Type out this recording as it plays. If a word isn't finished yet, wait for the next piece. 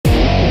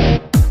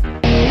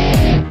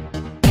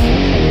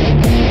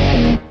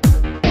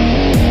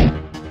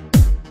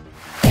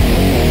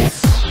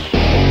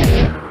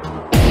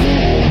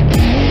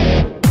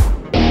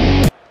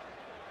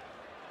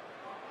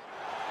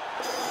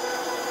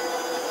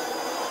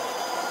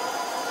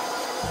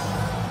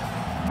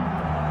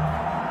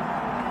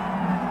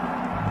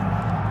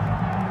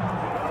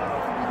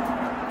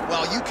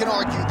you can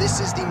argue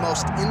this is the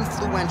most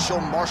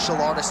influential martial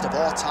artist of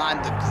all time,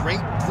 the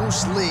great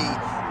Bruce Lee,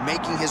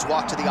 making his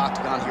walk to the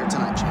octagon here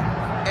tonight, Jim.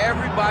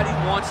 Everybody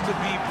wants to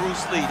be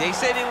Bruce Lee. They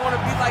say they want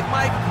to be like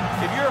Mike.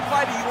 If you're a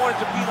fighter, you want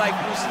it to be like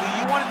Bruce Lee.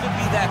 You want it to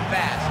be that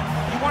fast.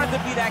 You want it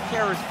to be that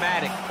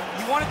charismatic.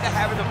 You want it to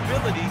have an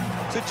ability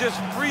to just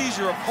freeze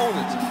your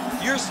opponents.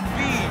 Your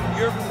speed,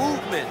 your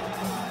movement,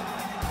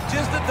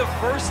 just the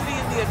diversity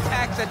in the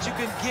attacks that you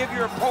can give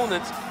your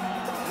opponents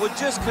would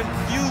just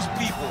confuse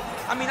people.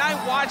 I mean, I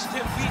watched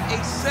him beat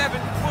a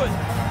 7-foot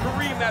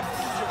Kareem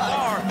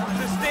Abdul-Jabbar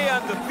to stay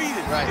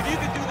undefeated. Right. If you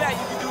can do that,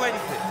 you can do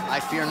anything.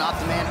 I fear not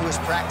the man who has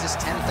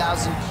practiced 10,000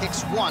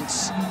 kicks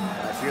once.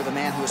 I fear the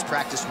man who has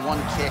practiced one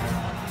kick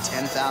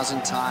 10,000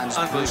 times.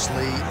 Bruce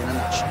Lee in a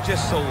nutshell.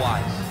 Just so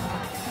wise.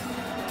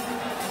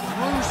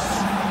 Bruce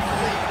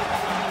Lee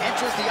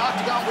enters the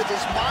octagon with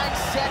his mind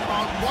set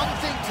on one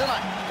thing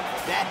tonight,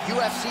 that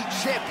UFC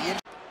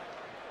champion.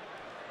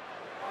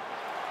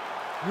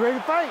 You ready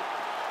to fight?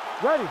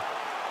 Ready.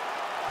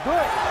 Good.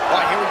 All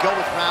right, here we go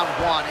with round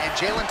one, and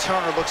Jalin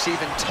Turner looks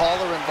even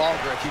taller and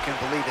longer, if you can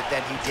believe it,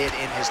 than he did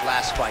in his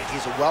last fight.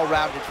 He's a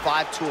well-rounded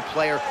 5-tool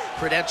player,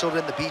 credentialed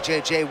in the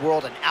BJJ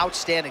world, an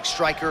outstanding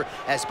striker,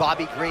 as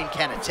Bobby Green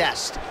can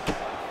attest.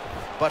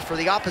 But for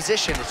the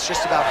opposition, it's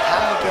just about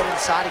how you get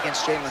inside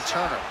against Jalin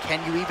Turner.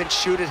 Can you even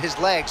shoot at his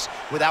legs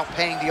without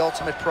paying the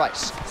ultimate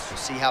price? We'll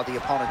see how the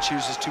opponent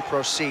chooses to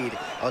proceed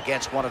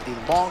against one of the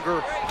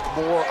longer,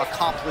 more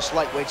accomplished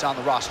lightweights on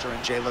the roster in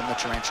Jalin the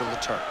Tarantula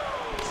Turner.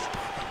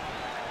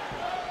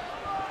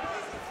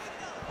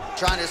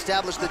 Trying to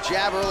establish the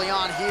jab early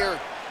on here.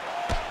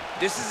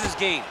 This is his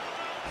game.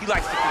 He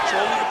likes to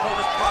control the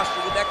opponent's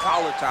posture with that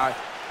collar tie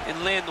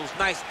and land those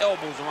nice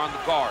elbows around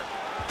the guard.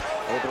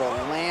 Able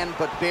to land,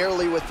 but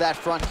barely with that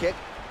front kick.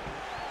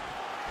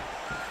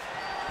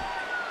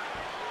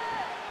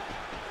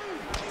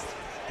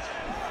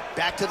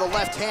 Back to the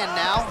left hand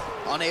now,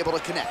 unable to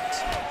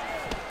connect.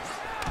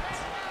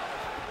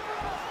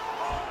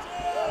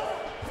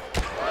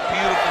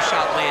 Beautiful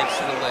shot lands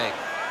to the leg.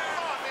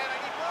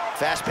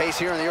 Fast pace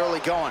here in the early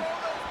going.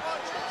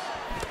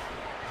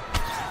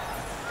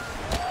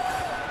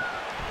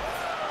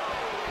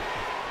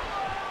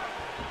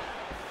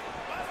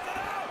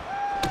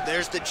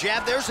 There's the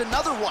jab, there's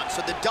another one.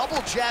 So the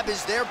double jab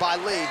is there by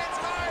Lee.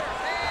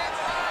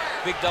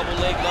 Big double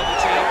leg, double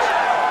change.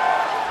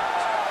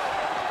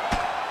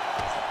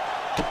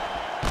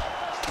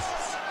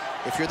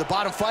 If you're the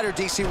bottom fighter,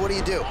 DC, what do?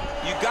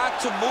 You got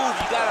to move,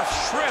 you got to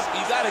shrimp,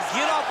 you got to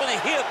get up on a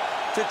hip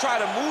to try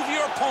to move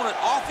your opponent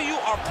off of you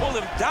or pull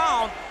him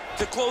down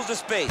to close the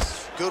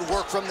space. Good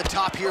work from the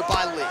top here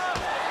by Lee.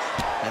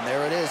 And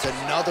there it is,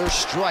 another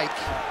strike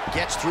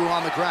gets through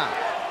on the ground.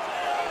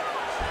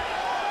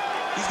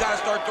 He's got to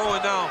start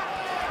throwing now.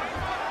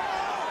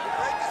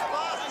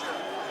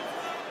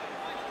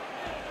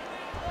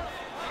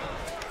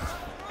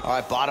 All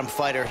right, bottom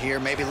fighter here,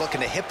 maybe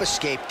looking to hip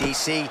escape,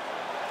 DC.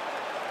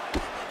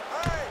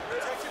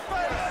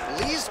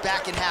 Lee's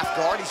back in half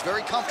guard. He's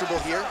very comfortable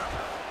here.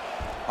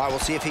 All right, we'll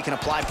see if he can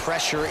apply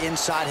pressure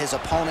inside his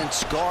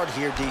opponent's guard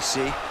here,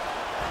 DC.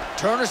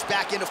 Turner's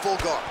back into full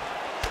guard,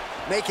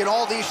 making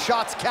all these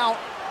shots count.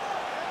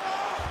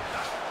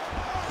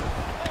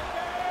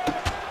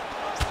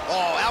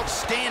 Oh,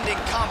 outstanding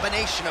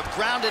combination of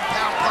ground and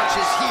pound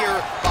punches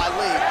here by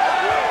Lee.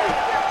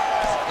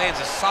 Lands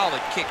a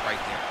solid kick right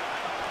there.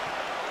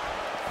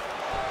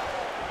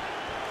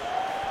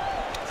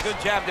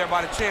 Good jab there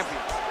by the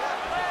champion.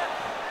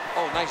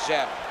 Oh, nice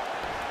jab.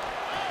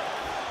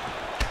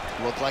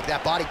 Looked like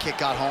that body kick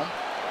got home.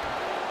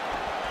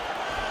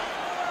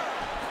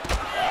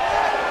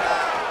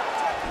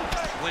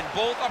 When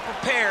both are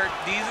prepared,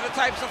 these are the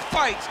types of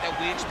fights that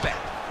we expect.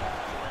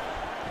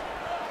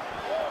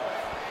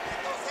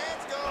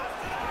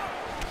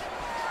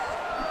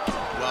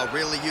 Well,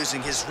 really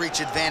using his reach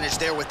advantage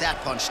there with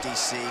that punch,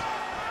 DC.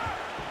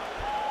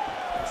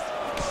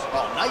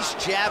 Oh, nice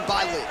jab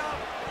by Lee.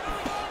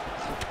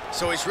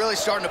 So he's really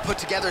starting to put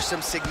together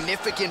some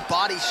significant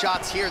body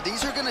shots here.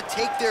 These are going to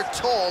take their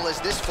toll as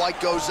this fight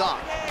goes on.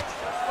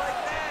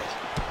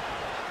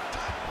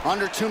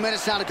 Under 2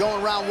 minutes now to go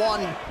in round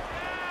one.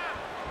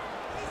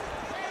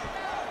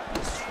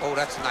 Oh,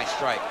 that's a nice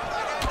strike.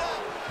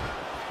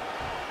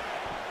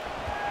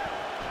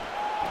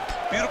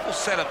 Beautiful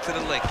setup to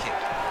the leg kick.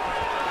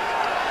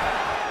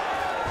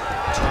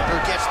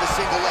 Turner gets the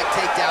single leg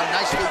takedown.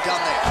 Nicely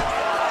done there.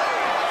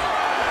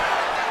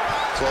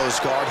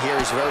 Closed guard here.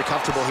 He's very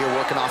comfortable here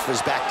working off of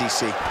his back,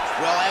 DC.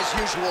 Well, as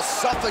usual,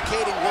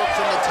 suffocating work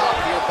from the top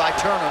here by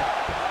Turner.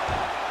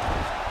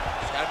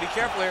 Gotta be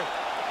careful here.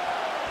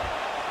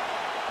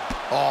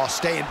 Oh,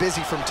 staying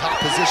busy from top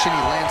position.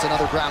 He lands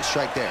another ground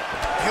strike there.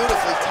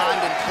 Beautifully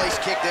timed and place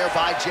kick there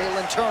by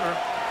Jalin Turner.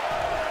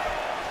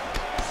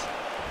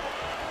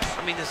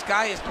 I mean, this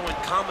guy is throwing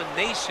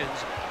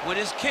combinations with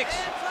his kicks.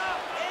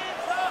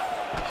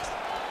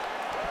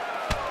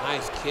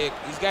 Nice kick.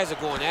 These guys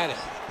are going at it.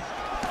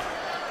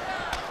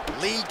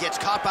 Lee gets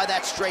caught by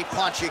that straight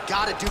punch. You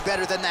gotta do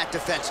better than that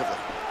defensively.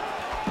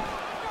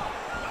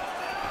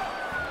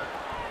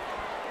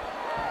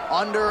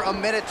 Under a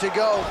minute to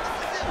go.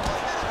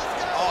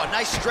 Oh, a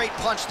nice straight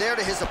punch there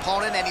to his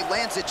opponent, and he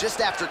lands it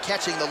just after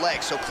catching the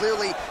leg. So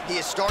clearly, he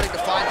is starting to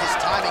find his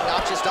timing,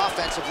 not just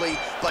offensively,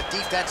 but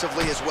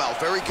defensively as well.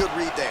 Very good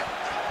read there.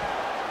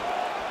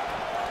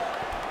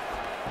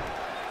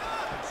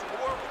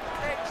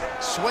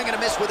 Swing and a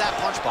miss with that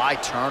punch by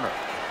Turner.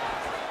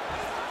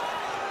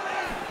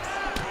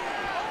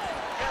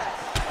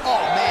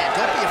 Oh, man,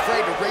 don't be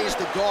afraid to raise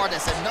the guard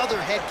as another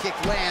head kick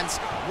lands.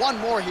 One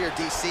more here,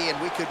 DC, and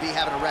we could be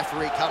having a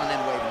referee coming in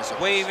waving his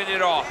arms. Waving it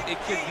off. It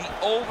could be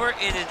over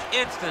in an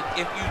instant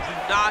if you do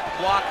not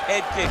block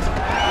head kicks.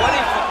 What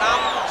a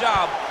phenomenal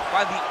job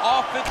by the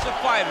offensive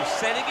fighter,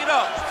 setting it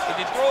up and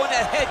then throwing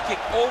that head kick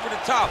over the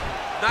top.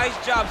 Nice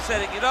job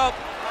setting it up.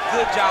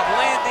 Good job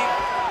landing.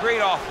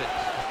 Great offense.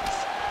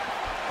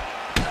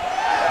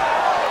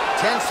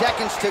 10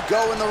 seconds to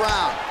go in the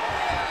round.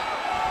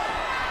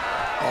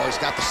 Oh, he's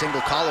got the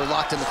single collar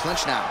locked in the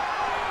clinch now.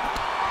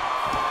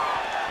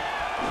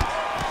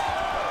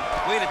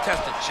 Way to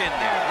test the chin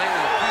there.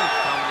 Landing a huge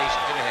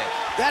combination to the head.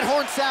 That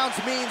horn sounds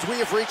means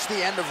we have reached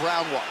the end of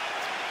round one.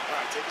 All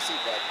right, take a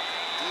seat, bud.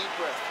 Deep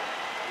breath.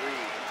 Breathe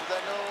into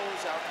that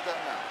nose, out through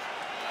that mouth.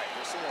 All right,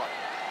 here's some water.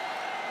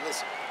 And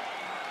listen,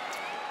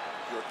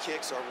 your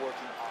kicks are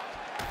working hard.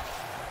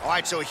 All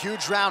right, so a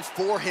huge round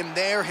for him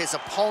there. His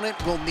opponent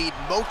will need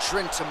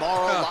Motrin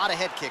tomorrow. A lot of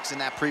head kicks in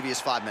that previous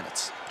 5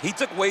 minutes. He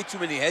took way too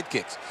many head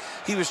kicks.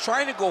 He was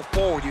trying to go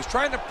forward. He was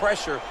trying to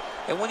pressure.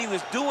 And when he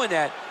was doing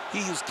that,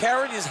 he was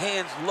carrying his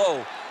hands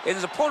low. And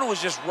his opponent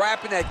was just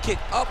wrapping that kick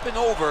up and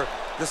over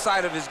the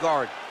side of his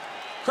guard.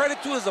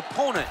 Credit to his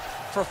opponent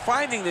for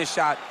finding this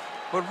shot,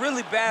 but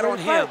really bad on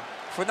him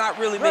for not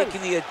really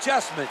making the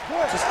adjustment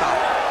to stop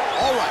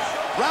it. All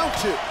right, round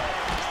two.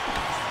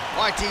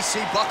 All right, DC,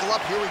 buckle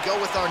up. Here we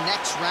go with our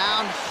next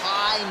round.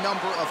 High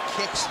number of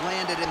kicks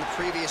landed in the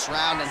previous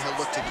round, and he'll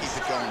look to keep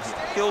it going here.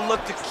 He'll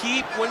look to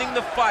keep winning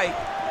the fight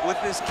with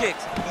his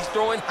kicks. He's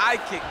throwing high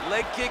kick,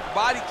 leg kick,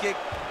 body kick.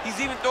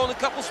 He's even throwing a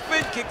couple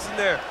spin kicks in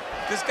there.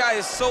 This guy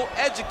is so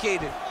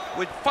educated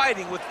with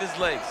fighting with his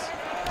legs.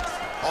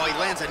 Oh, he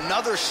lands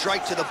another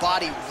strike to the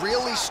body,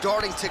 really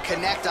starting to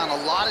connect on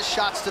a lot of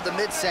shots to the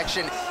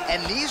midsection,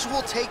 and these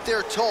will take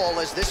their toll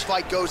as this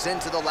fight goes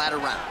into the latter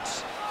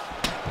rounds.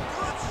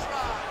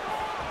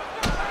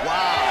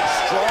 Wow,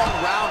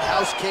 strong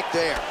roundhouse kick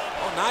there.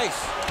 Oh,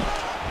 nice.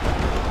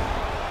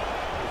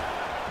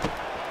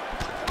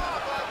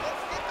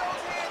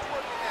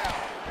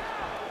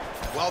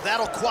 Well,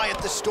 that'll quiet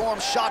the storm.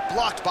 Shot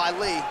blocked by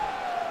Lee.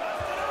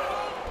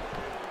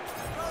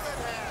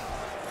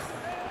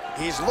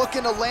 He's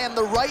looking to land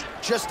the right,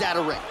 just out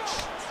of range.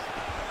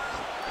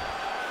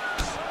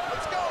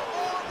 Let's go,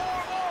 more,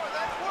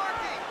 that's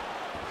working.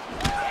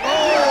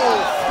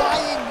 Oh,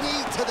 flying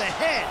knee to the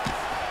head.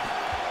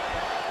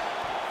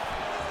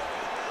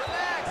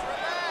 Relax,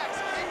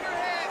 keep your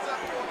hands up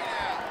for me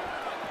now.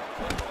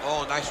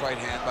 Oh, nice right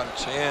hand by the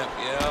champ,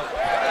 yeah.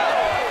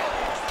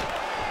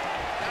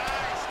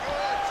 Nice,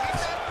 good, keep that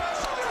pressure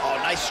there. Oh,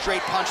 nice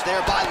straight punch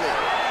there by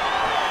Lee.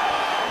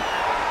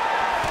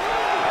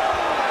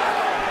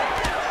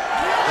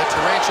 The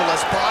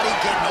Tarantula's body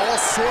getting all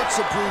sorts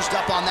of bruised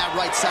up on that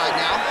right side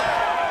now.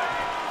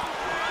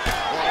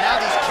 Well, now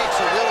these kicks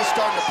are really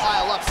starting to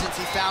pile up since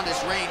he found his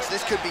range.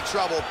 This could be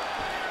trouble.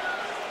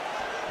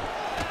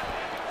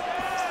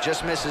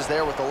 Just misses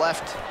there with the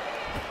left.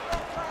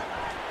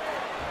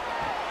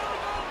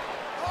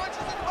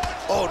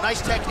 Oh,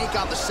 nice technique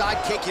on the side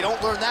kick. You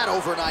don't learn that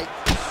overnight.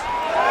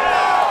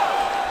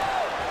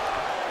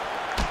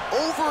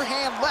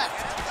 Overhand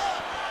left.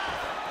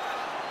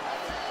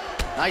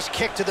 Nice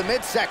kick to the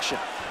midsection.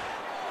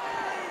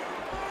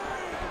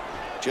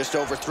 Just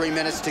over 3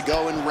 minutes to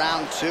go in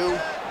round two.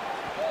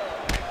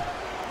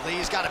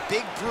 Lee's got a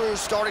big bruise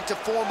starting to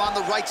form on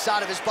the right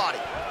side of his body.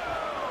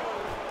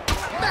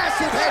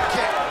 Massive head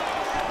kick.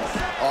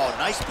 Oh,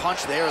 nice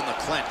punch there in the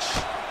clinch.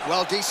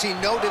 Well, DC,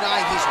 no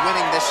denying he's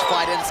winning this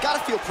fight, and it's got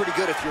to feel pretty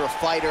good if you're a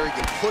fighter.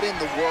 You put in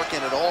the work,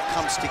 and it all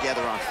comes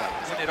together on fight.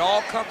 When it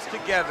all comes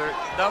together,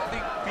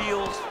 nothing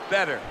feels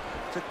better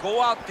to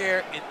go out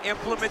there and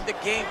implement the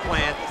game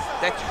plan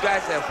that you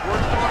guys have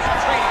worked on in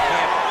training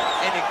camp,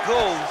 and it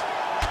goes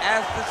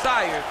as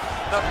desired.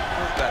 Nothing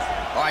feels better.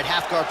 All right,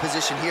 half guard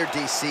position here,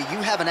 DC. You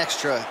have an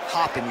extra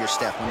hop in your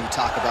step when you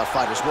talk about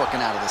fighters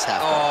working out of this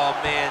half guard. Oh,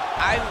 man,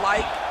 I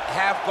like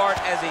half guard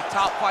as a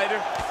top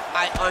fighter.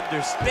 I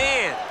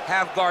understand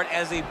half guard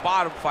as a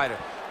bottom fighter.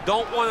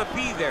 Don't want to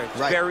be there. It's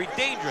very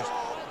dangerous.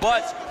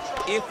 But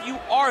if you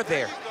are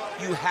there,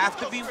 you have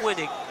to be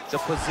winning the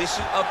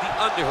position of the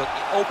underhook.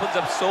 It opens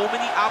up so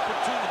many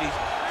opportunities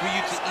for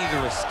you to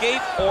either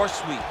escape or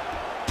sweep.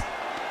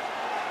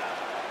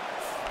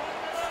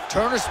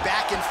 Turner's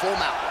back in full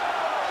mount.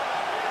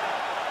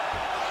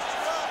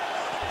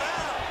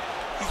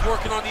 He's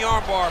working on the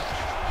arm bar.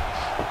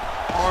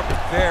 Arm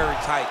very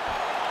tight.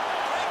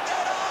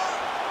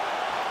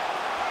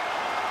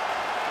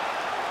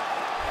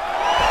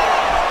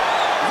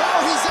 Now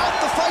he's out.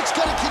 The fight's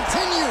gonna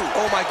continue.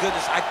 Oh my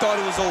goodness, I thought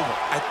it was over.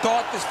 I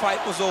thought this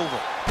fight was over.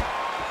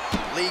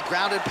 Lí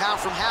ground and pound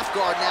from half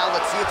guard now.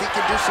 Let's see if he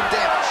can do some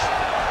damage.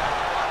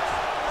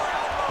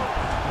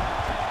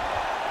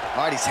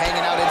 All right, he's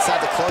hanging out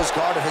inside the closed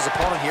guard of his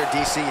opponent here,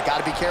 DC. You got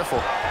to be careful.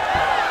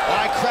 All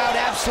right, crowd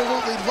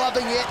absolutely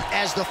loving it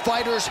as the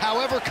fighters,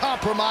 however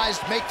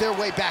compromised, make their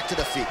way back to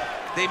the feet.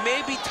 They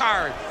may be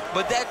tired,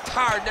 but that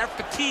tired, that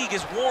fatigue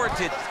is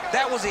warranted.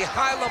 That was a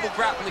high-level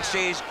grappling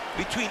exchange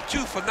between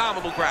two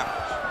phenomenal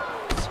grapplers.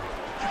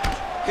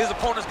 His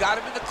opponent's got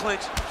him in the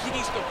clinch. He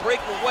needs to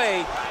break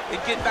away and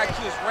get back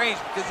to his range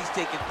because he's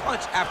taking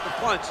punch after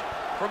punch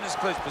from this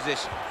clinch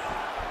position.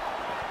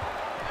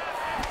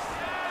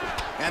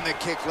 And the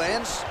kick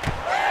lands.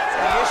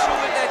 The issue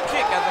with that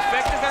kick, as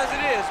effective as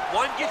it is,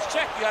 one gets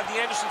checked, you have the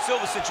Anderson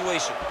Silva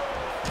situation.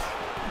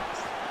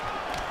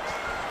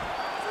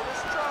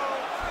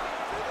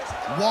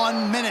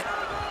 1 minute.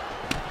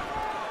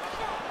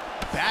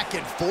 Back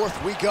and forth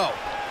we go.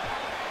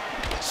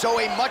 So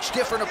a much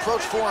different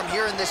approach for him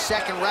here in this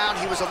second round.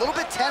 He was a little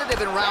bit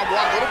tentative in round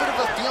one, a little bit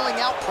of a feeling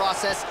out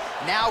process.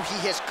 Now he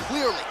has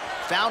clearly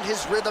found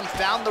his rhythm,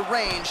 found the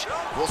range.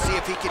 We'll see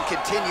if he can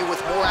continue with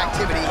more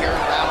activity here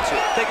in round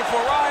two. Take it for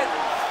a ride.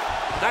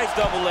 Nice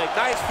double leg,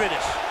 nice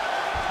finish.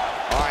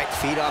 All right,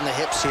 feet on the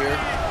hips here.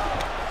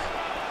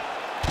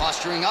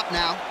 Posturing up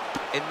now.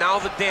 And now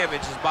the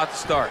damage is about to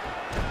start.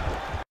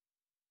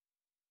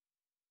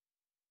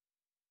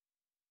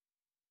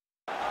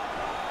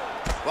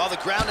 Well, the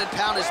ground and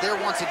pound is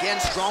there once again.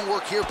 Strong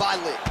work here by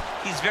Lí.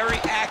 He's very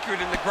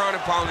accurate in the ground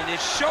and pound, and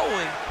it's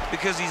showing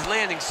because he's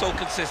landing so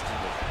consistently.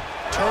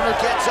 Turner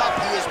gets up.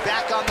 He is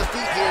back on the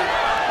feet here.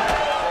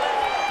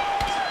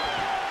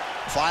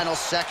 Final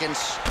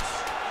seconds.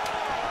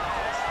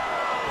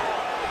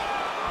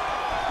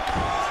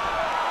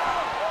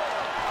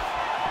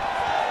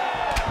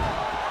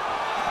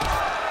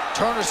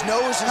 Turner's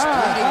nose is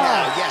bleeding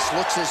now. Yes,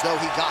 looks as though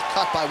he got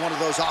cut by one of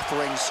those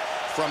offerings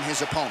from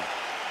his opponent.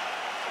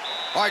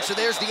 All right, so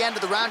there's the end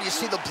of the round. You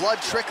see the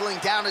blood trickling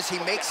down as he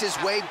makes his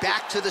way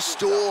back to the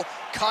stool.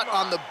 Cut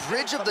on the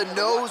bridge of the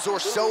nose, or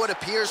so it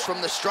appears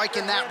from the strike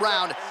in that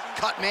round.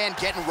 Cut man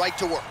getting right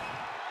to work.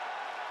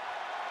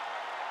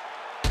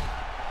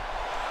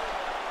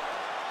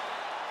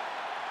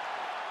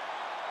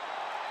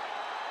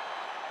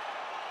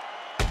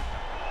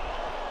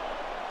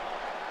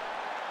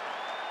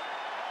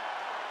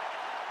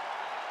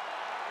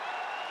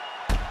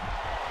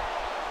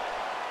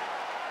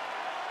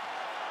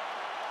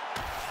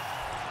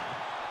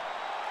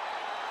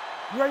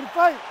 You ready to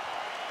fight?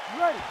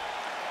 You ready?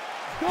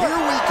 Here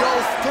we go,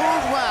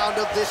 third round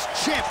of this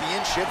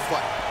championship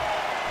fight.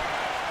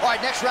 All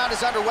right, next round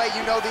is underway.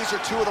 You know these are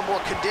two of the more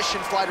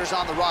conditioned fighters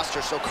on the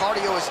roster, so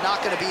cardio is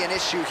not going to be an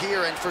issue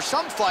here. And for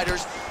some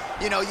fighters,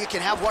 you know, you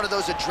can have one of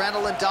those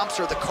adrenaline dumps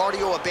or the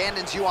cardio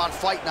abandons you on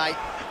fight night.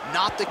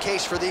 Not the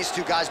case for these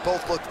two guys.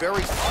 Both look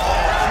very...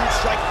 huge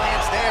strike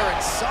lands there,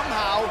 and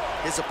somehow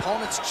his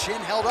opponent's chin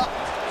held up.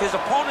 His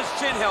opponent's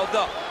chin held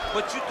up,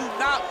 but you do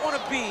not want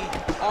to be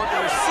on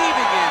the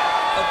receiving end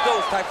of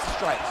those types of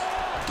strikes.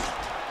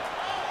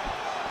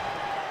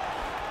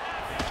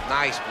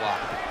 Nice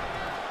block.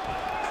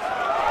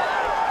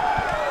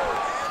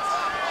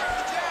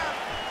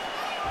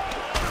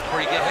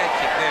 Pretty good head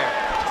kick there.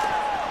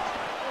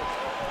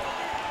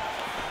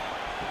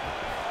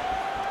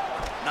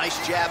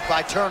 Nice jab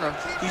by Turner.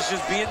 He's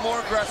just being more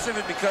aggressive,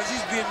 and because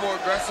he's being more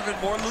aggressive and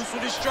more loose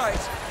with his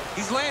strikes,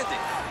 he's landing.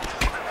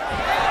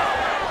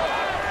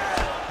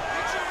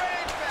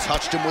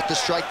 Touched him with the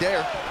strike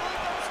there.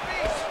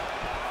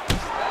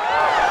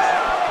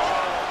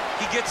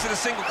 He gets to the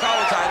single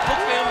collar tie. Look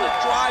for him to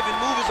drive and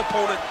move his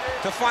opponent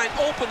to find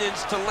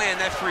openings to land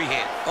that free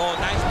hand. Oh,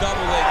 nice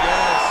double leg,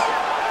 yes.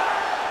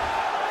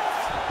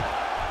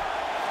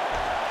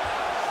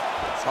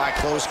 All right,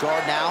 close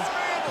guard now.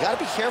 You gotta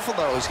be careful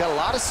though. He's got a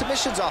lot of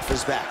submissions off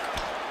his back.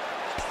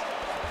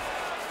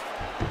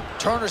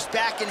 Turner's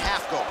back in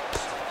half guard.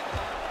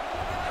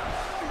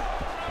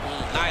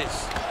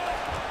 Nice.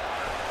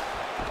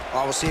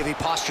 Well, we'll see if he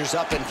postures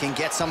up and can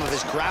get some of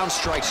his ground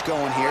strikes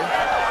going here.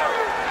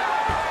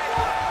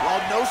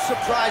 Well, no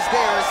surprise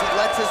there as he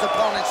lets his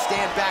opponent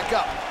stand back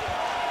up.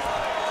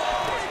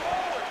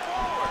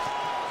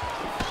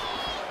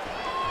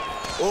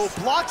 Oh,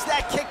 blocks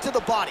that kick to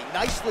the body.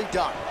 Nicely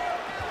done.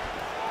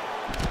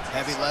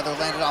 Heavy leather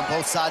landed on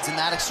both sides in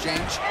that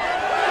exchange.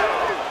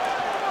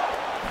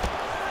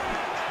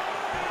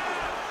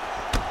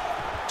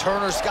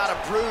 Turner's got a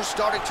bruise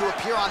starting to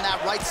appear on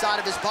that right side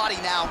of his body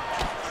now.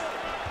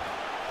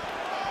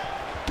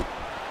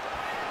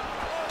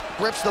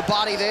 Grips the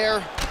body there.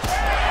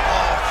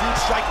 Oh,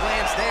 huge strike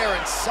lands there,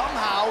 and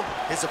somehow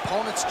his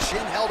opponent's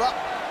chin held up.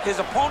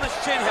 His opponent's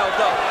chin held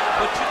up,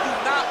 but you do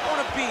not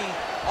want to be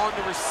on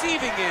the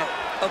receiving end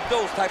of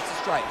those types of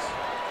strikes.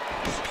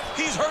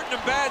 He's hurting him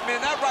bad,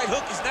 man. That right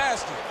hook is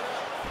nasty.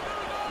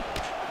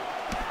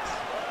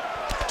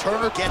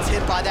 Turner gets hit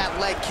by that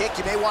leg kick.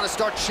 You may want to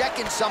start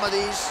checking some of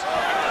these.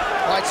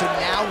 All right, so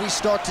now we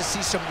start to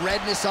see some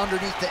redness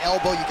underneath the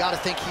elbow. You got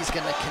to think he's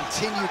going to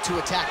continue to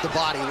attack the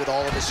body with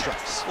all of his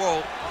strikes.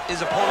 Well,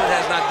 his opponent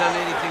has not done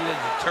anything to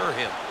deter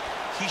him.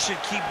 he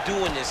should keep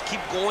doing this,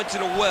 keep going to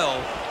the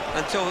well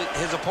until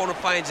his opponent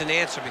finds an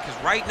answer, because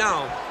right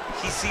now,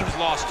 he seems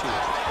lost to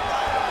it.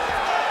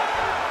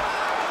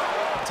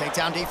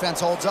 Takedown defense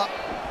holds up.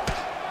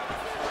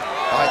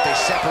 All right, they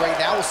separate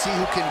now. We'll see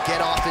who can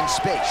get off in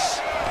space.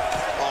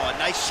 Oh, a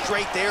nice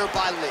straight there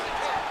by Lí.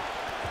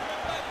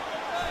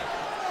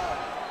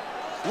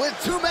 With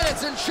 2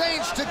 minutes and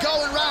change to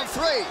go in round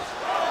 3.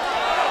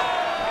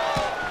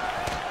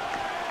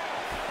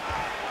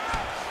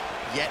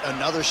 Yet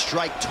another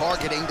strike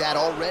targeting that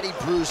already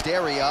bruised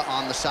area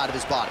on the side of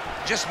his body.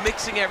 Just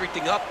mixing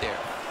everything up there.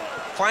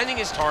 Finding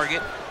his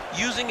target,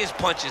 using his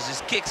punches, his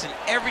kicks, and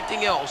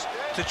everything else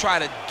to try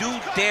to do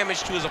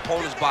damage to his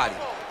opponent's body.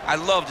 I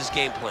love this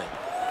game plan.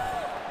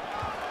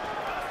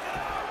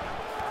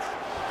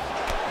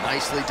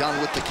 Nicely done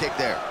with the kick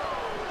there.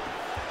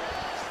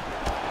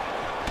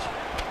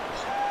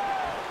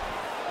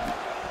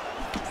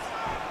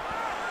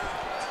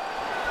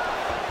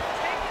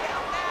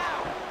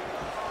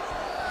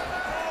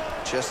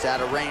 Just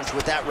out of range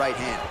with that right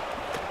hand.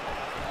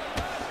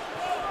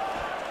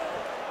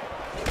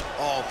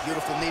 Oh,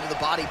 beautiful knee to the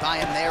body by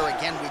him there.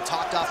 Again, we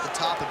talked off the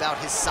top about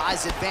his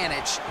size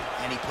advantage,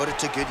 and he put it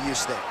to good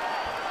use there.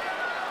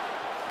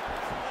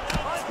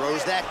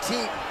 Throws that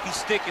teep. He's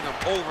sticking him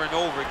over and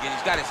over again.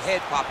 He's got his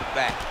head popping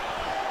back.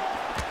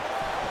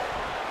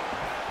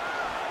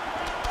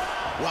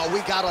 Well,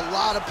 we got a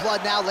lot of blood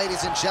now,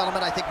 ladies and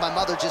gentlemen. I think my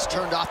mother just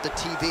turned off the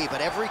TV,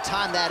 but every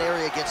time that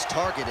area gets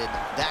targeted,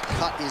 that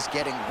cut is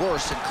getting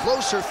worse and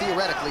closer,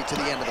 theoretically, to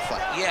the end of the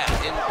fight. Yeah,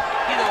 and,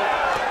 you know,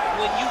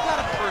 when you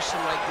got a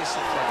person like this in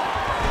front of you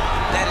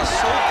that is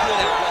so good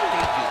at what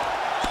they do,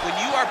 when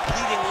you are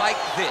bleeding like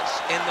this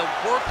and the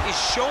work is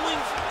showing,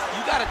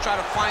 you got to try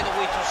to find a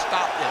way to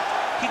stop them.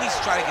 He needs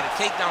to try to get a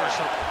takedown or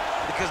something,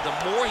 because the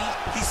more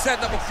he's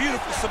setting up a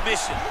beautiful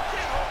submission.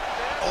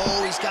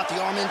 Oh, he's got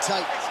the arm in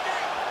tight.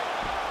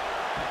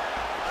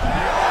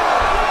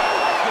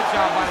 Good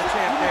job by the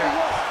champ there.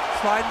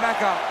 Sliding back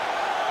up.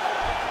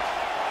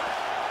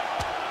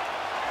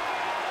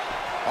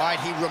 All right,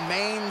 he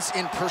remains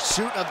in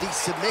pursuit of the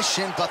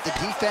submission, but the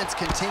defense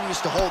continues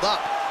to hold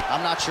up.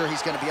 I'm not sure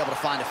he's going to be able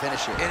to find a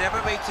finish here. In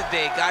MMA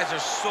today, guys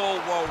are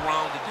so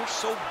well-rounded. They're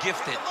so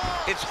gifted.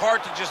 It's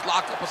hard to just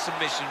lock up a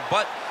submission,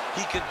 but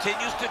he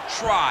continues to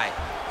try.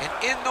 And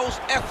in those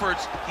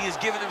efforts, he has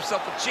given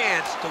himself a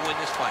chance to win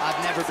this fight.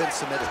 I've never been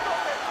submitted.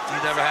 You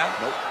never have?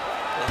 Nope.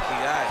 Lucky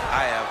guy.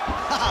 I have.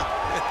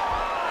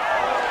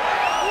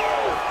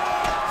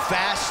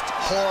 Fast,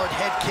 hard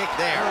head kick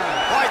there.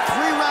 All right,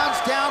 3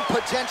 rounds down,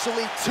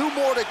 potentially 2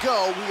 more to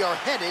go. We are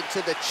headed to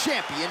the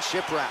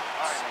championship rounds.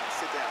 All right, man,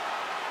 sit down.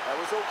 That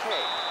was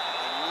okay.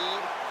 I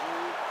need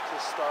you to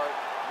start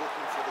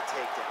looking for the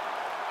takedown,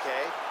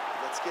 okay?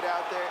 Let's get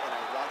out there, and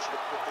I want you to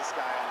put this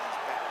guy on his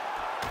back.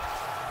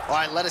 All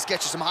right, let us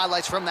get you some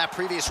highlights from that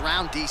previous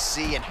round,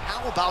 DC. And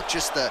how about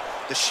just the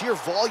sheer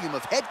volume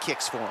of head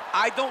kicks for him?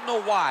 I don't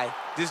know why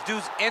this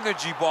dude's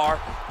energy bar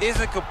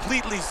isn't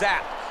completely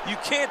zapped. You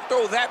can't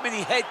throw that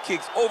many head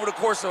kicks over the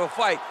course of a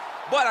fight.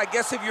 But I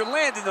guess if you're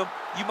landing them,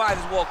 you might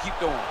as well keep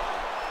doing it.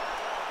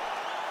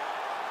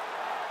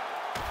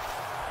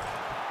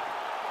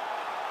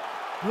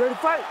 You ready to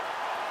fight?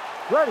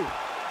 Ready.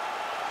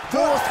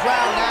 4th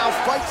round now,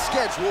 fight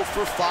scheduled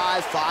for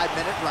 5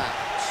 5-minute rounds.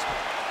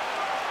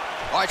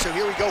 All right, so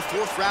here we go.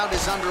 4th round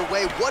is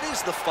underway. What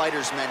is the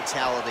fighter's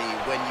mentality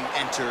when you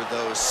enter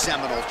those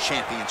seminal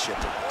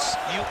championship rounds?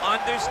 You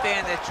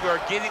understand that you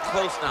are getting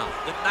close now.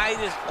 The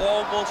night is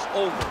almost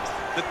over.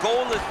 The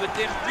goal is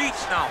within reach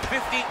now.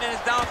 15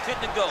 minutes down,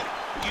 10 to go.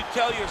 You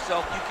tell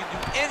yourself you can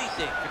do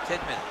anything for 10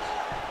 minutes.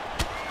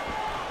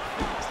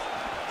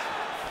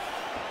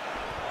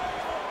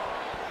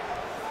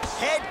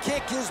 Head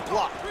kick is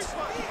blocked.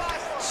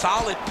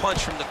 Solid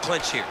punch from the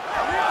clinch here.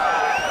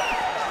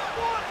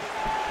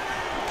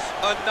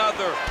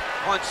 Another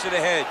punch to the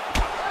head.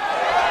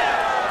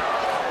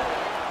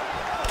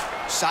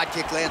 Side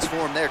kick lands for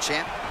him there,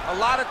 champ. A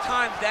lot of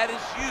times that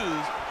is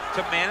used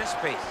to manage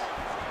space.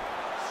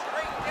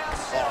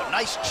 Oh,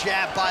 nice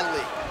jab by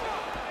Lí.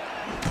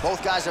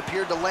 Both guys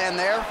appeared to land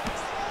there.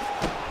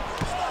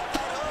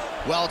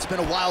 Well, it's been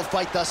a wild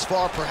fight thus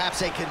far.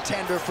 Perhaps a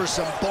contender for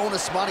some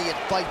bonus money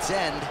at fight's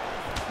end.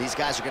 These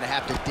guys are going to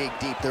have to dig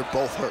deep. They're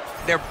both hurt.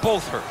 They're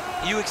both hurt.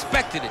 You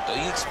expected it, though.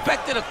 You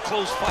expected a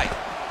close fight.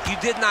 You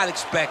did not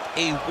expect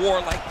a war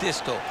like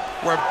this, though,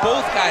 where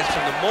both guys,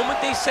 from the moment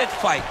they said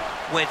fight,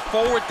 went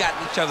forward, got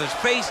in each other's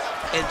face,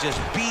 and just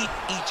beat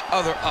each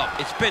other up.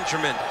 It's been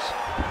tremendous.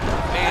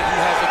 Man, he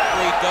has a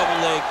great double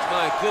leg.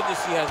 My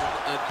goodness, he has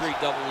a great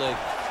double leg.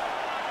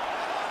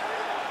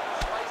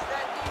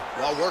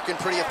 Well, working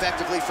pretty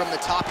effectively from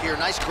the top here.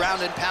 Nice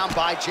ground and pound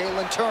by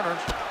Jalin Turner.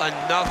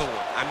 Another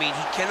one. I mean,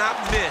 he cannot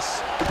miss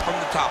from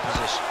the top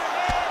position.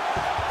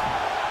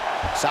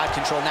 Side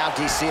control now,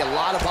 DC. A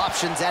lot of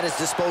options at his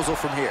disposal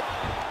from here.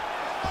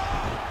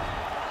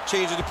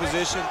 Changing the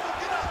position. Oh,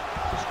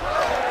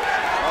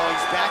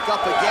 he's back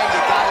up again.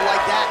 You gotta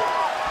like that.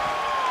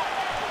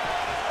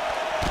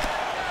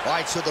 All right,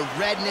 right, so the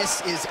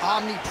redness is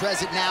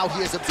omnipresent now.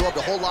 He has absorbed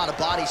a whole lot of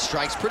body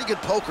strikes. Pretty good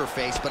poker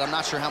face, but I'm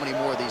not sure how many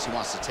more of these he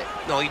wants to take.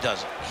 No, he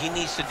doesn't. He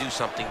needs to do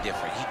something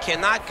different. He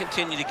cannot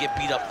continue to get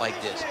beat up like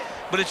this.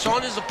 But it's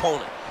on his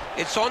opponent.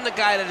 It's on the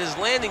guy that is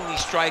landing these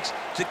strikes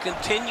to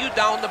continue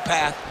down the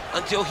path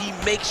until he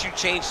makes you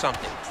change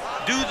something.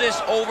 Do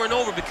this over and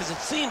over because it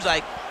seems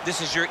like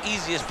this is your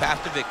easiest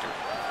path to victory.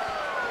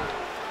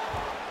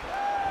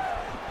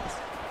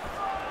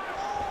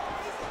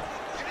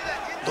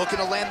 Looking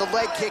to land the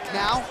leg kick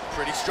now.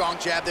 Pretty strong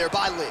jab there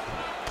by Lí.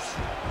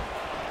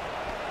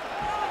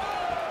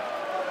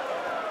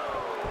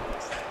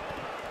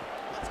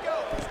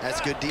 That's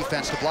good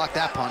defense to block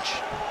that punch.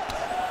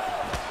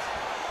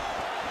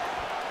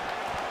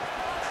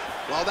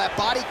 Well, that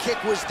body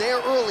kick was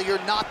there earlier,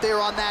 not there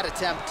on that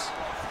attempt.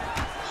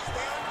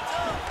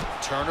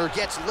 Turner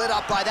gets lit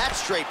up by that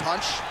straight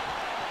punch.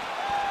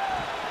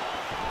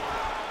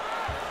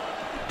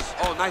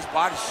 Oh, nice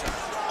body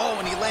shot. Oh,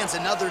 and he lands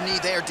another knee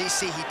there,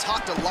 DC. He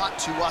talked a lot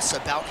to us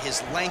about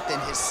his length and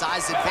his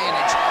size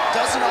advantage.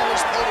 Doesn't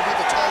always pay to be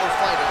the taller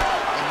fighter.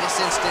 In this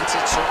instance,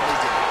 it certainly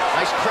did.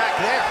 Nice crack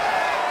there.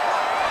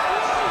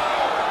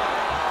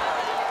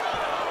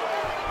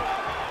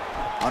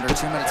 Under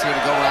 2 minutes here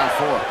to go, round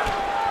 4.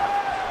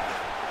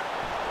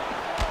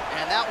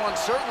 And that one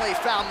certainly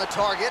found the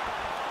target.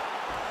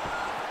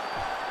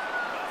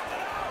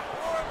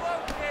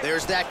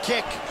 There's that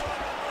kick.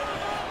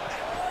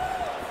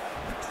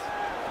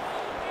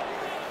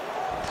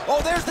 Oh,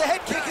 there's the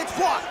head kick, it's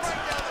blocked.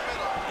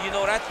 You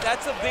know,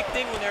 that's a big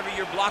thing whenever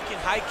you're blocking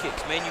high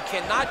kicks, man. You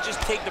cannot just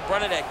take the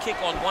brunt of that kick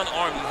on one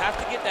arm. You have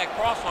to get that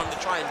cross arm to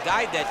try and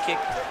guide that kick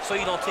so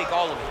you don't take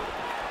all of it.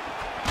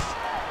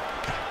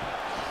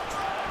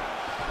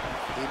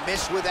 He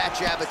missed with that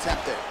jab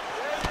attempt there.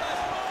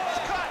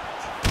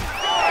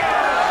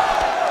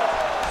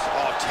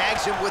 Oh,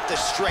 tags him with the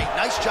straight.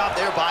 Nice job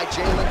there by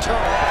Jalin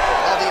Turner.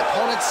 While the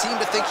opponent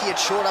seemed to think he had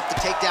shored up the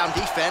takedown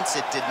defense,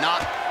 it did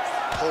not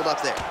hold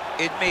up there.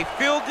 It may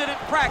feel good in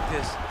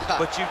practice,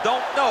 but you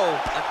don't know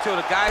until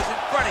the guy's in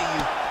front of you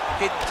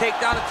hit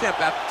takedown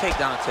attempt after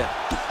takedown attempt.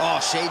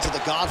 Oh, shades of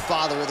the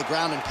godfather of the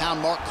ground and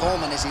pound, Mark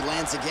Coleman, as he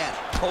lands again.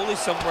 Totally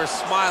somewhere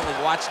smiling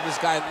watching this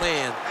guy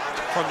land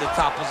from the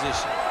top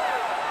position.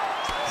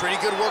 Pretty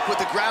good work with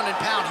the ground and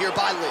pound here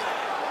by Lí.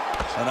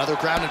 Another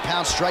ground and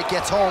pound strike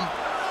gets home.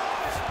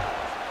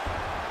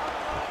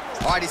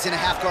 All right, he's in a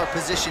half-guard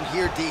position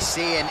here,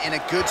 DC, and in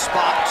a good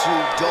spot to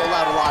dole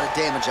out a lot of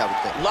damage, I would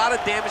think. A lot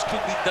of damage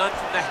can be done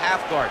from the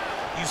half guard.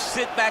 You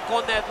sit back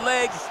on that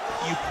leg,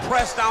 you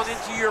press down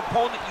into your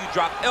opponent, you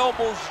drop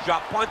elbows, you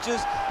drop punches.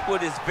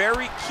 What is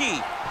very key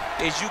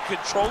is you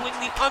controlling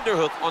the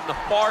underhook on the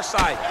far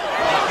side.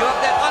 When you give up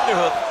that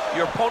underhook,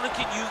 your opponent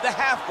can use the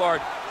half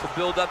guard to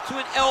build up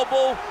to an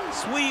elbow,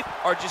 sweep,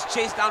 or just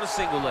chase down a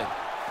single leg.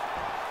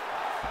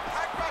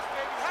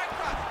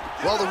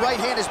 Well, the right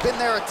hand has been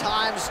there at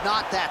times,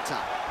 not that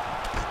time.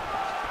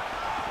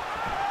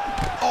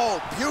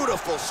 Oh,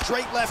 beautiful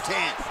straight left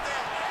hand.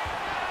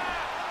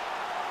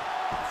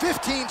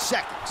 15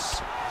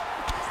 seconds.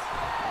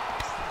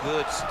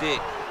 Good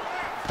stick.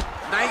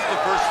 Nice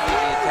diversity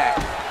in the attack.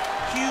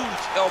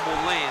 Huge elbow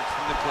lands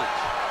from the clinch.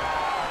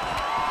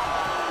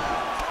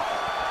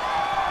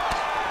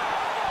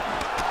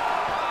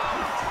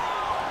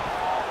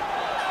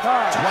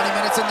 Time. 20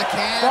 minutes in the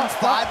can,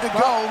 5 to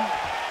go.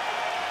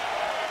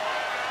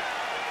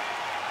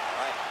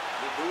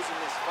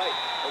 Losing this fight,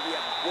 but we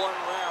have one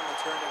round to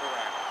turn it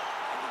around.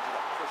 I need you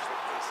to push the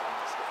pace on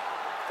this game.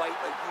 Fight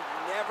like you've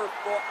never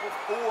fought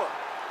before.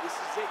 This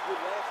is it, your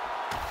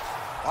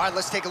last. All right,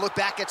 let's take a look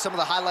back at some of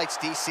the highlights,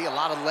 DC. A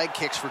lot of leg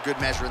kicks for good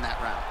measure in that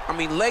round. I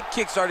mean, leg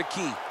kicks are the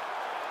key.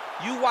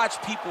 You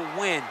watch people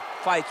win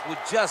fights with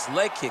just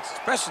leg kicks,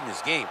 especially in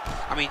this game.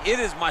 I mean, it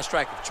is my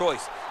strike of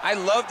choice. I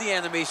love the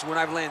animation when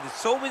I've landed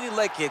so many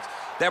leg kicks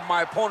that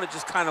my opponent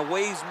just kind of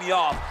waves me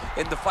off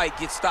and the fight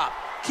gets stopped.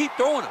 Keep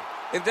throwing them.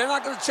 If they're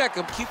not going to check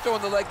him, keep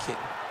throwing the leg kick.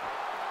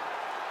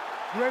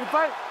 You ready to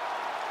fight?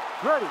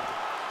 Ready.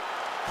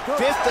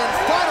 Go. 5th and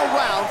final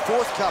round,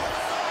 4th coming.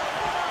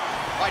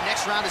 All right,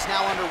 next round is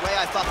now underway.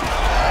 I thought, oh,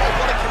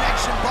 what a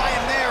connection by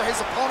him there. His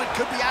opponent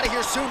could be out of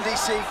here soon,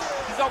 DC.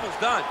 He's almost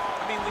done.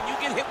 I mean, when you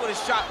get hit with a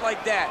shot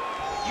like that,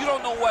 you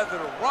don't know whether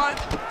to run,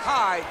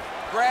 hide,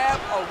 grab,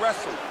 or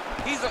wrestle.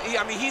 He's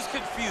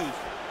confused.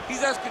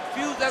 He's as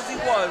confused as he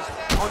was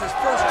on his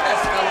first test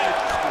in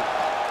elementary school.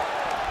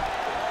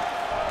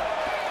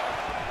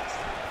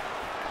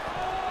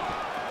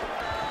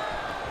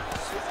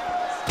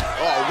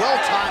 Oh,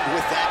 well-timed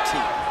with that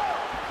team.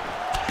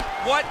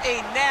 What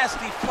a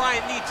nasty flying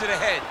knee to the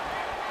head.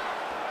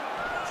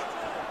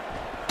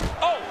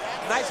 Oh,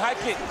 nice high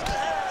kick.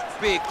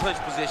 Big clinch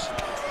position.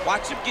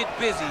 Watch him get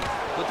busy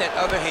with that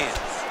other hand.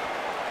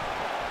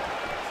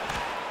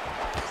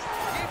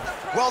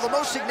 Well, the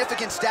most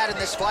significant stat in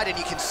this fight, and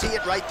you can see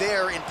it right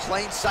there in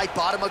plain sight,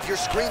 bottom of your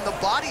screen, the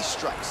body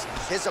strikes.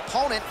 His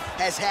opponent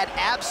has had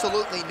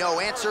absolutely no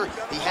answer.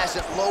 He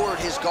hasn't lowered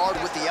his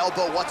guard with the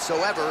elbow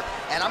whatsoever,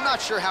 and I'm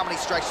not sure how many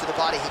strikes to the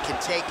body he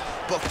can take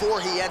before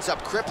he ends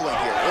up crippling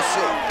here. We'll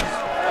see.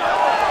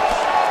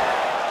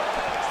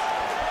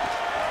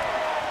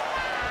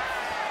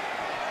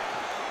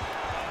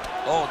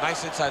 Oh,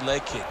 nice inside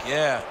leg kick,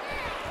 yeah.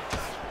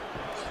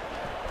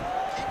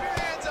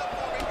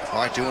 All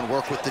right, doing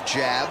work with the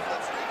jab.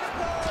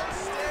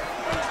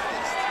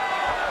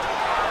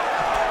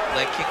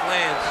 Leg kick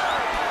lands.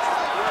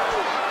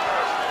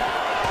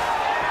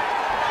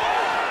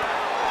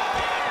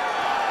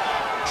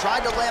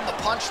 Tried to land the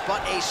punch,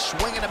 but a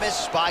swing and a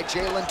miss by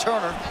Jalin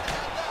Turner.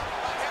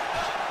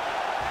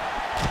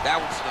 That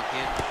one snuck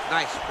in.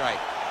 Nice strike.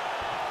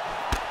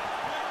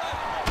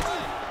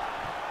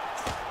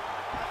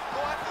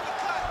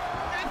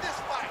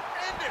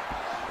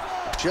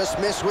 Just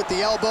missed with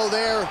the elbow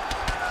there.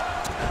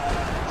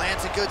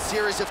 Lands a good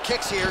series of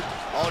kicks here.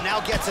 Oh, now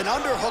gets an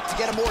underhook to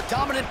get a more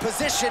dominant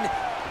position.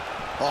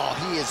 Oh,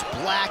 he is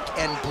black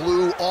and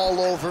blue all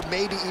over,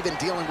 maybe even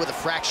dealing with a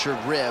fractured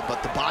rib,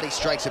 but the body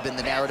strikes have been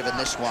the narrative in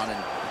this one, and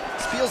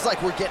it feels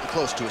like we're getting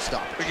close to a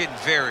stop. We're getting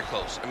very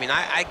close. I mean,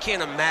 I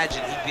can't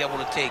imagine he'd be able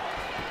to take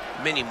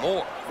many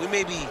more. We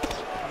may be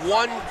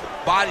one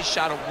body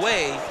shot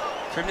away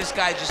from this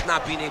guy just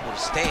not being able to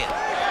stand.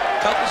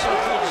 Toughness on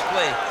full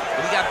display,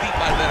 but he got beat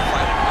by a better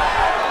fighter.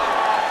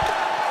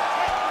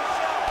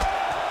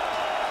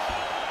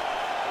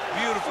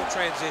 Beautiful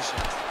transition.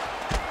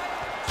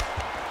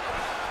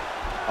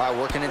 All right,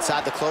 working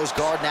inside the closed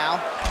guard now.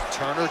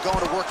 Turner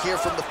going to work here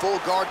from the full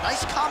guard.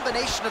 Nice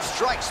combination of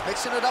strikes,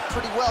 mixing it up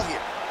pretty well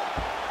here.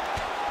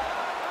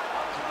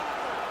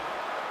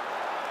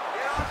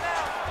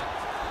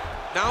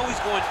 Now he's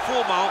going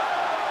full mount.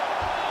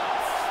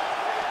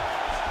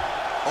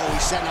 Oh,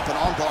 he's setting up an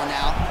armbar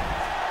now.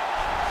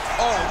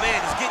 Oh, man,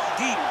 he's getting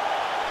deep.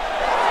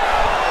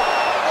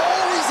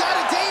 Oh, he's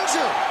out of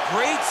danger.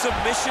 Great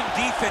submission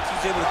defense.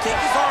 He's able to take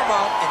his arm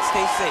out and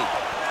stay safe.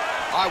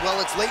 All right,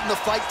 well, it's late in the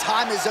fight.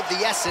 Time is of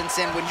the essence,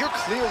 and when you're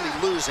clearly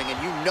losing and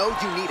you know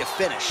you need a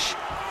finish,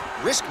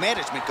 risk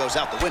management goes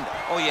out the window.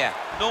 Oh, yeah,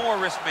 no more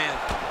risk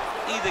management.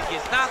 Either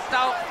get knocked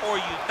out or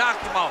you knock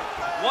him out.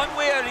 One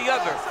way or the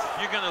other,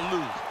 you're going to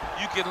lose.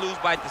 You can lose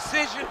by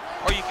decision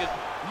or you can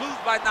lose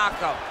by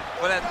knockout.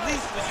 But at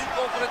least when you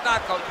go for the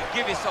knockout, you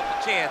give yourself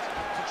a chance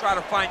to try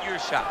to find your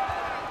shot.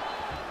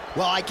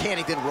 Well, I can't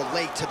even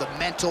relate to the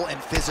mental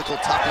and physical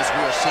toughness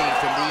we are seeing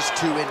from these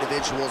two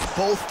individuals.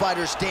 Both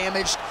fighters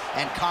damaged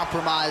and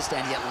compromised,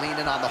 and yet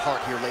leaning on the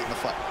heart here late in the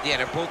fight. Yeah,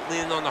 they're both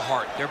leaning on the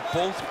heart. They're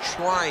both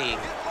trying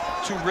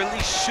to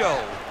really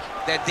show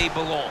that they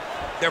belong.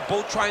 They're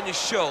both trying to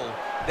show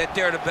that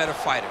they're the better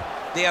fighter.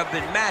 They have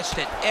been matched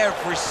at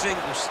every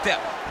single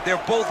step.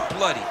 They're both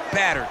bloody,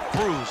 battered,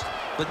 bruised,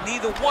 but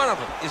neither one of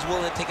them is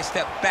willing to take a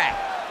step back.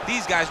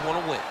 These guys want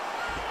to win.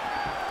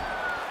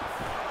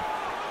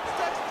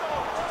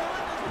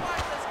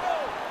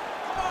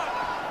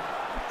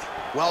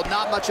 Well,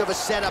 not much of a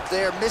setup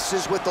there.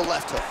 Misses with the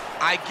left hook.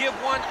 I give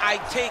one, I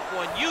take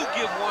one. You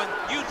give one,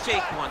 you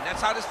take one.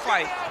 That's how this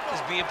fight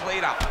is being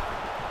played out.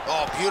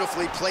 Oh,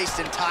 beautifully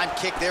placed and timed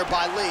kick there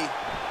by Lí.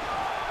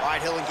 All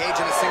right, he'll engage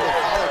in a single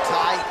collar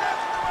tie.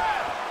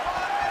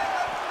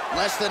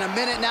 Less than a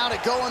minute now to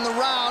go in the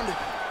round.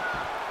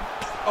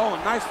 Oh,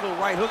 nice little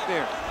right hook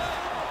there.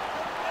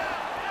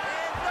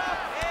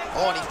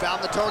 Oh, and he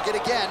found the target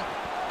again.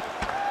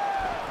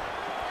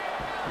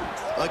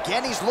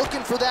 Again, he's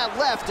looking for that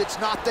left. It's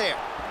not there.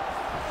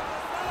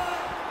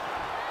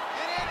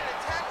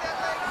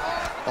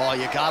 Oh,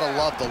 you gotta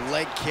love the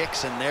leg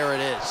kicks, and there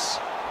it is.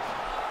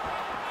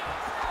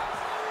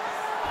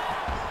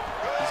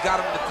 He's got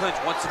him in the clinch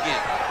once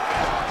again.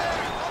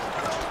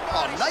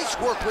 Oh, nice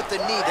work with the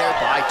knee there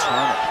by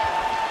Turner.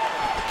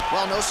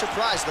 Well, no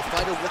surprise, the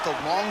fighter with a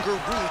longer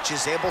reach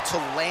is able to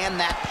land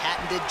that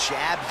patented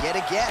jab yet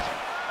again.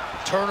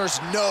 Turner's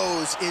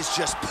nose is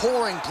just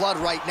pouring blood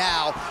right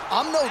now.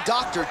 I'm no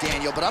doctor,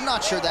 Daniel, but I'm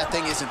not sure that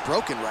thing isn't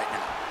broken right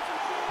now.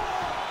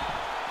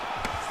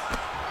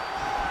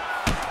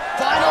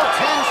 Final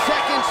 10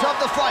 seconds of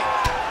the fight.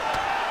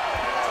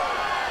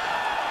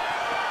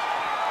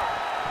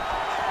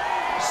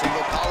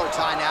 Single collar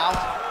tie now.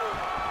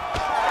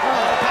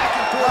 Oh, back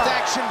and forth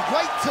action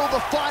right till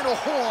the final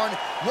horn.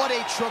 What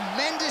a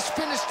tremendous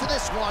finish to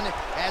this one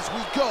as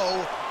we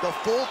go the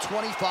full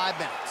 25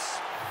 minutes.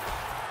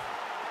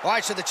 All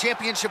right, so the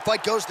championship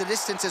fight goes the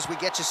distance as we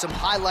get you some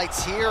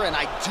highlights here, and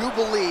I do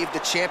believe the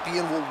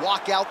champion will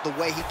walk out the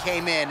way he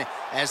came in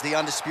as the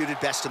undisputed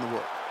best in the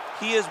world.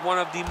 He is one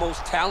of the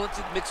most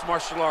talented mixed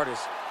martial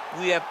artists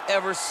we have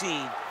ever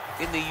seen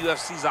in the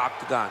UFC's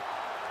octagon.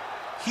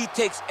 He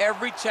takes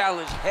every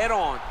challenge head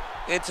on,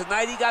 and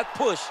tonight he got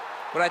pushed,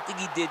 but I think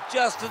he did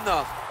just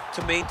enough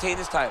to maintain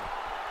his title.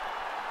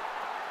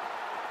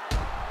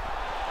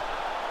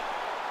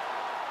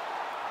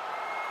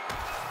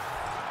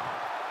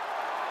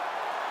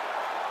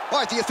 All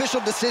right, the official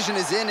decision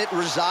is in. It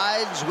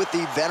resides with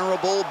the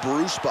venerable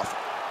Bruce Buffer.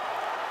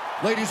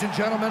 Ladies and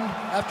gentlemen,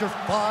 after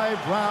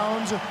 5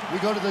 rounds, we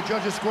go to the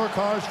judges'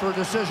 scorecards for a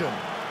decision.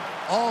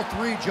 All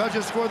 3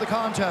 judges score the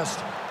contest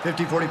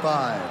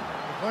 50-45.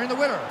 Declaring the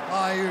winner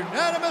by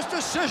unanimous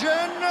decision,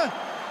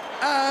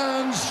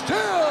 and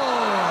still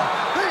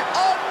the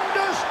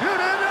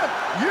undisputed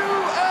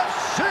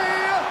UFC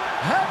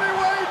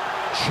heavyweight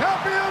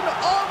champion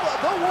of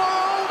the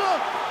world,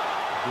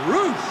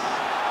 Bruce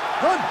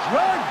the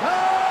Dragon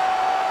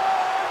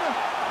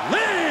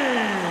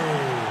Lee.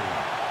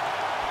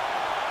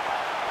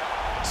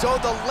 So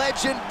the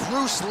legend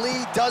Bruce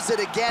Lee does it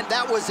again.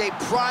 That was a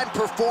prime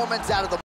performance out of the